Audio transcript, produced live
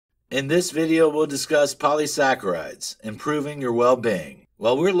In this video, we'll discuss polysaccharides, improving your well-being.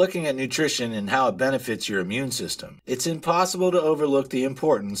 While we're looking at nutrition and how it benefits your immune system, it's impossible to overlook the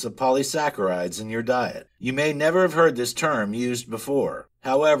importance of polysaccharides in your diet. You may never have heard this term used before.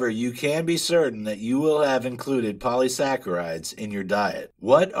 However, you can be certain that you will have included polysaccharides in your diet.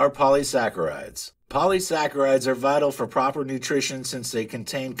 What are polysaccharides? Polysaccharides are vital for proper nutrition since they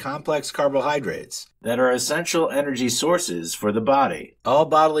contain complex carbohydrates that are essential energy sources for the body. All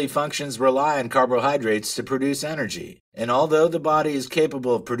bodily functions rely on carbohydrates to produce energy, and although the body is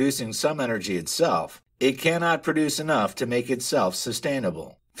capable of producing some energy itself, it cannot produce enough to make itself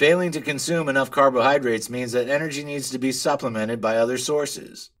sustainable. Failing to consume enough carbohydrates means that energy needs to be supplemented by other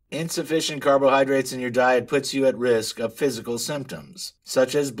sources. Insufficient carbohydrates in your diet puts you at risk of physical symptoms,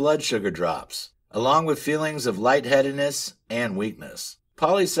 such as blood sugar drops, along with feelings of lightheadedness and weakness.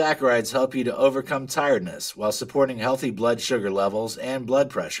 Polysaccharides help you to overcome tiredness while supporting healthy blood sugar levels and blood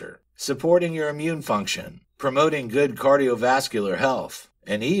pressure, supporting your immune function, promoting good cardiovascular health,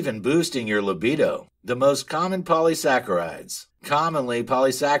 and even boosting your libido. The most common polysaccharides. Commonly,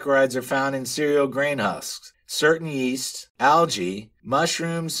 polysaccharides are found in cereal grain husks, certain yeasts, algae,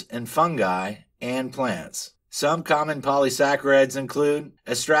 mushrooms and fungi, and plants. Some common polysaccharides include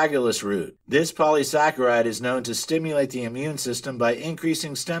astragalus root. This polysaccharide is known to stimulate the immune system by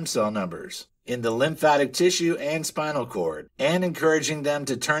increasing stem cell numbers in the lymphatic tissue and spinal cord, and encouraging them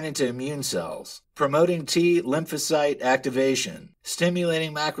to turn into immune cells, promoting T lymphocyte activation,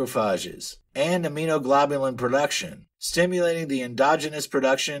 stimulating macrophages, and immunoglobulin production, stimulating the endogenous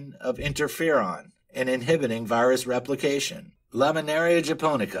production of interferon, and inhibiting virus replication. Laminaria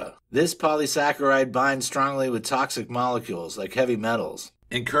japonica. This polysaccharide binds strongly with toxic molecules like heavy metals,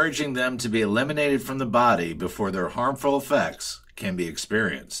 encouraging them to be eliminated from the body before their harmful effects can be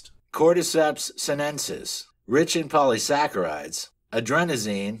experienced. Cordyceps sinensis, rich in polysaccharides,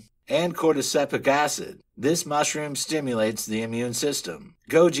 adenosine, and cordycepic acid. This mushroom stimulates the immune system.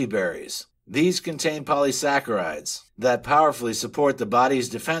 Goji berries. These contain polysaccharides that powerfully support the body's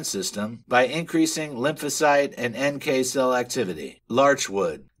defense system by increasing lymphocyte and NK cell activity.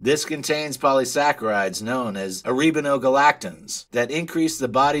 Larchwood. This contains polysaccharides known as arabinogalactans that increase the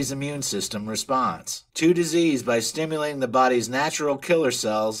body's immune system response to disease by stimulating the body's natural killer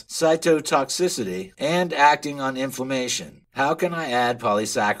cells' cytotoxicity and acting on inflammation. How can I add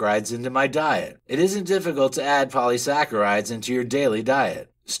polysaccharides into my diet? It isn't difficult to add polysaccharides into your daily diet.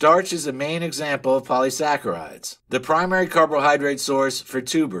 Starch is a main example of polysaccharides, the primary carbohydrate source for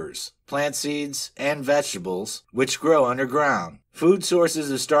tubers, plant seeds, and vegetables, which grow underground. Food sources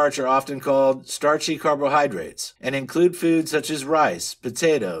of starch are often called starchy carbohydrates and include foods such as rice,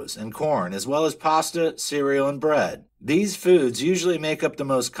 potatoes, and corn, as well as pasta, cereal, and bread. These foods usually make up the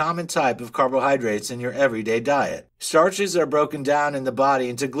most common type of carbohydrates in your everyday diet. Starches are broken down in the body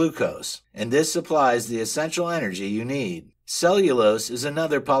into glucose, and this supplies the essential energy you need. Cellulose is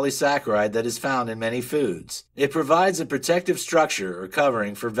another polysaccharide that is found in many foods. It provides a protective structure or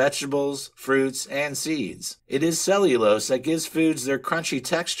covering for vegetables, fruits, and seeds. It is cellulose that gives foods their crunchy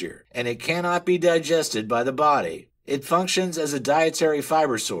texture, and it cannot be digested by the body. It functions as a dietary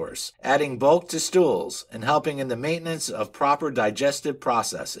fiber source, adding bulk to stools and helping in the maintenance of proper digestive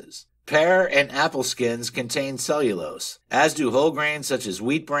processes. Pear and apple skins contain cellulose, as do whole grains such as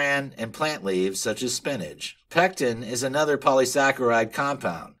wheat bran and plant leaves such as spinach. Pectin is another polysaccharide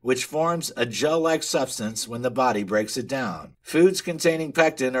compound, which forms a gel-like substance when the body breaks it down. Foods containing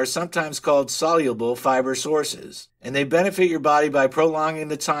pectin are sometimes called soluble fiber sources, and they benefit your body by prolonging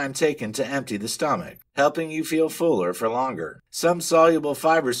the time taken to empty the stomach, helping you feel fuller for longer. Some soluble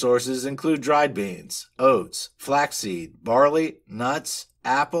fiber sources include dried beans, oats, flaxseed, barley, nuts,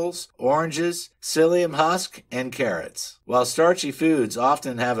 apples, oranges, psyllium husk, and carrots. While starchy foods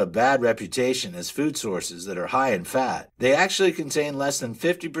often have a bad reputation as food sources that are high in fat, they actually contain less than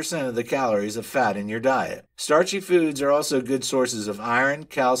 50% of the calories of fat in your diet. Starchy foods are also good sources of iron,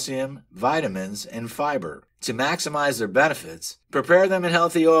 calcium, vitamins, and fiber. To maximize their benefits, prepare them in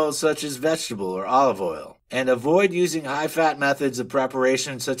healthy oils such as vegetable or olive oil, and avoid using high-fat methods of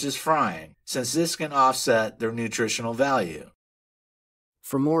preparation such as frying, since this can offset their nutritional value.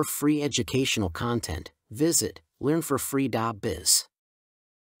 For more free educational content, visit learnforfree.biz.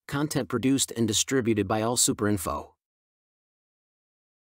 Content produced and distributed by AllSuperInfo.